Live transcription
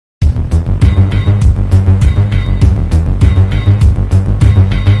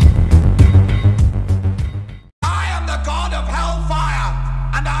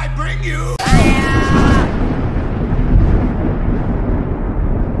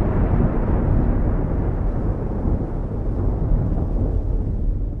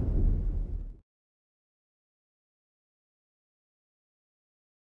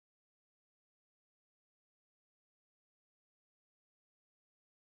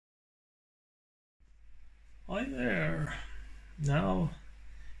Hi there! Now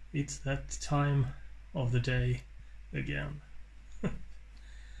it's that time of the day again.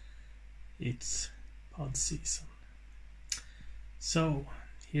 It's pod season. So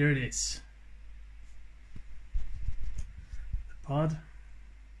here it is. The pod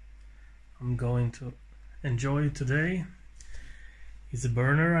I'm going to enjoy today is a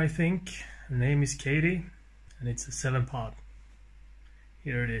burner, I think. Her name is Katie and it's a 7-pod.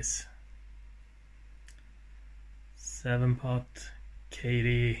 Here it is. 7-pot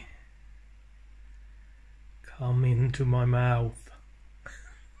Katie, come into my mouth.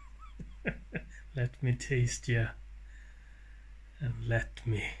 Let me taste ya and let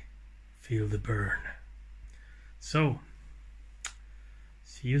me feel the burn. So,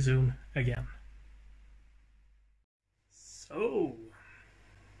 see you soon again. So,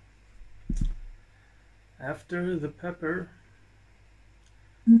 after the pepper,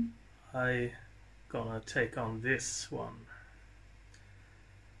 I gonna take on this one.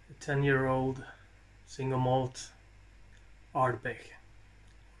 A 10-year-old single malt Ardbeg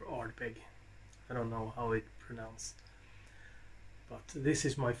or Ardbeg. I don't know how it's pronounced. But this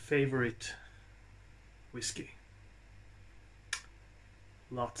is my favorite whiskey.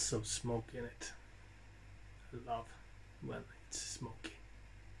 Lots of smoke in it. I love when it's smoky.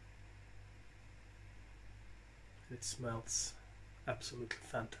 It smells absolutely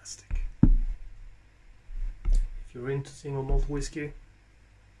fantastic. If you're into single malt whiskey,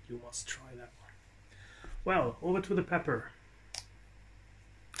 you must try that one. Well, over to the pepper.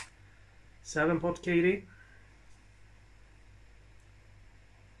 7-pot Katie.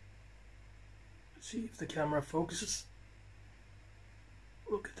 Let's see if the camera focuses.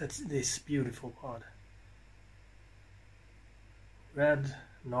 Look at this beautiful pod. Red,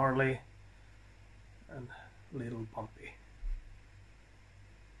 gnarly, and a little bumpy.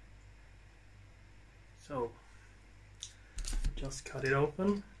 So, just cut it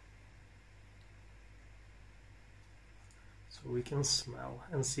open so we can smell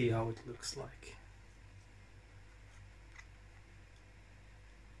and see how it looks like.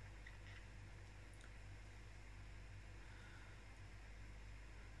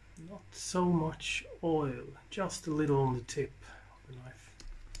 Not so much oil, just a little on the tip of the knife.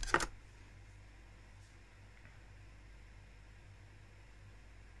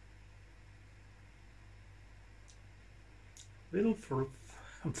 Little floral.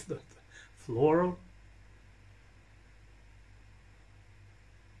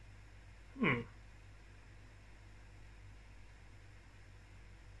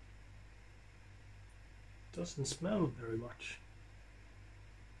 Doesn't smell very much,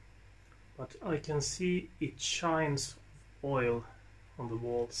 but I can see it shines oil on the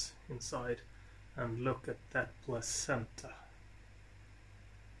walls inside. And look at that placenta.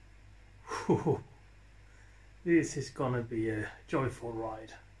 Whew. This is gonna be a joyful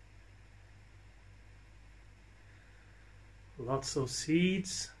ride. Lots of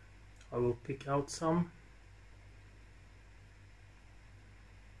seeds. I will pick out some.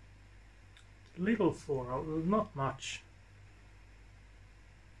 Little floral, not much.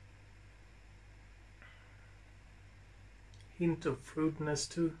 Hint of fruitiness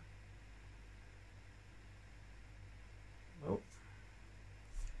too. Oh.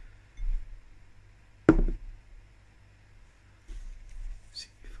 See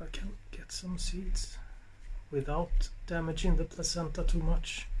if I can get some seeds without damaging the placenta too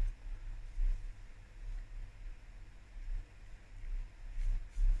much.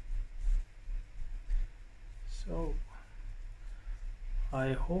 So,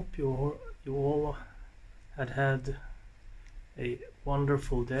 I hope you all had a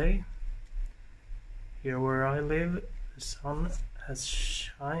wonderful day. Here where I live, the sun has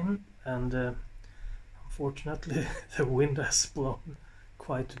shined and unfortunately the wind has blown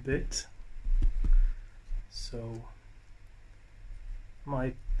quite a bit. So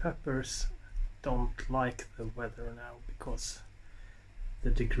my peppers don't like the weather now because the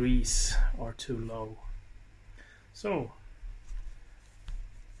degrees are too low. So,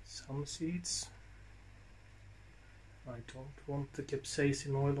 some seeds. I don't want the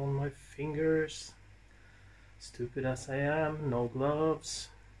capsaicin oil on my fingers. Stupid as I am, no gloves,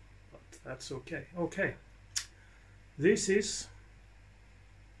 but that's okay. Okay, this is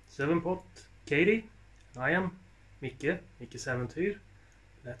 7-pot Katie, and I am Mickes Äventyr.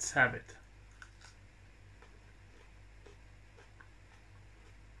 Let's have it.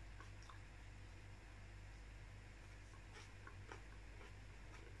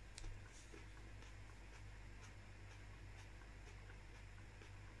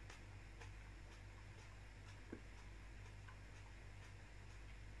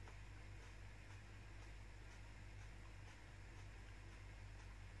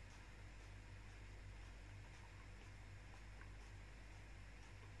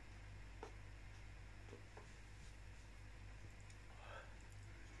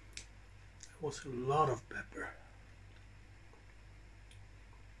 was a lot of pepper.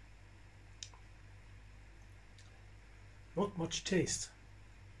 Not much taste.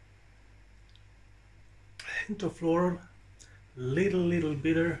 Hint of floral, little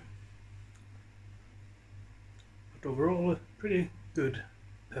bitter, but overall a pretty good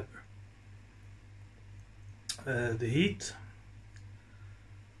pepper. The heat,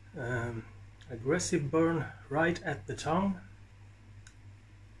 aggressive burn right at the tongue,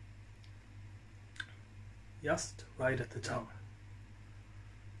 just right at the tongue.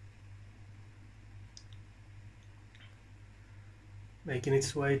 Making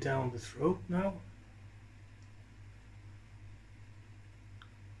its way down the throat now.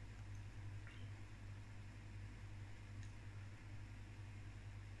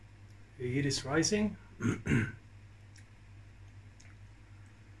 The heat is rising.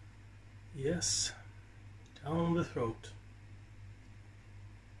 Yes, down the throat.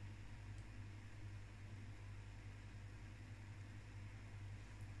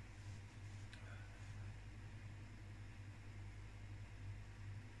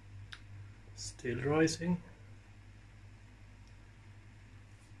 Still rising.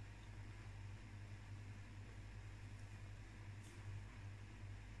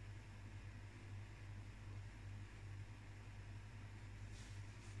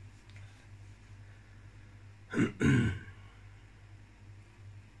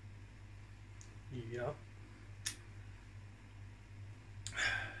 Yeah.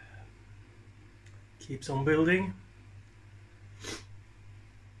 Keeps on building.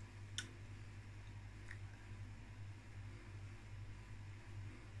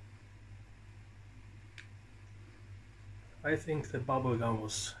 I think the bubblegum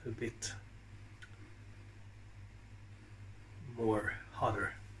was a bit more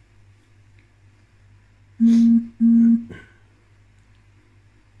hotter.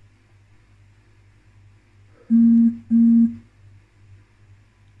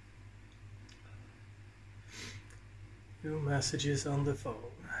 New messages on the phone.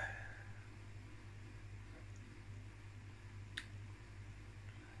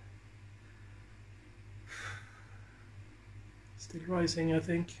 Still rising, I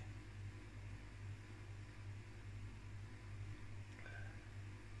think.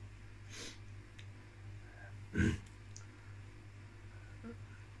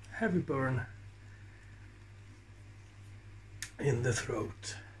 Heavy burn in the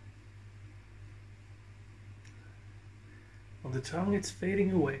throat. On the tongue it's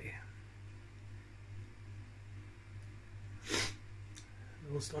fading away.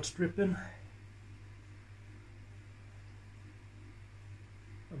 Nose starts dripping.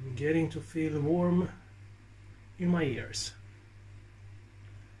 I'm getting to feel warm in my ears.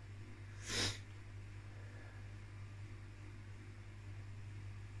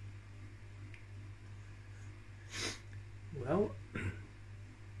 Well,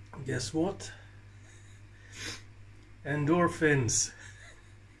 guess what? Endorphins.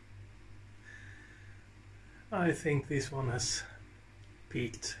 I think this one has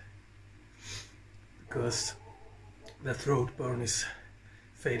peaked because the throat burn is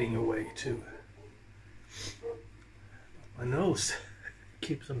fading away too. But my nose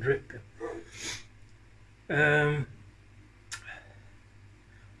keeps on dripping.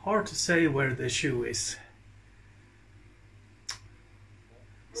 Hard to say where the issue is.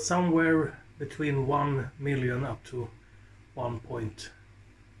 Somewhere between 1 million up to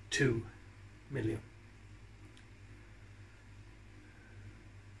 1.2 million.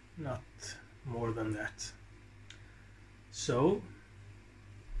 Not more than that. So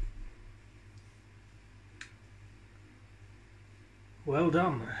well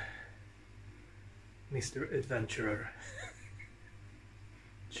done, Mr. Adventurer.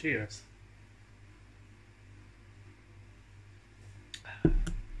 Cheers.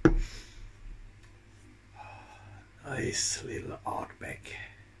 Nice little Ardbeg.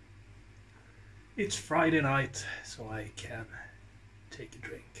 It's Friday night, so I can take a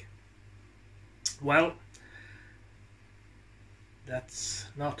drink. Well, that's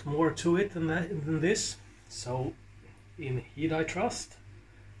not more to it than this. So, in Heed I Trust,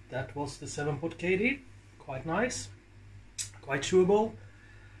 that was the 7-pot KD. Quite nice, quite chewable.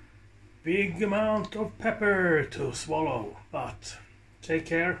 Big amount of pepper to swallow, but take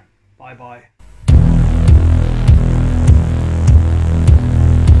care. Bye bye.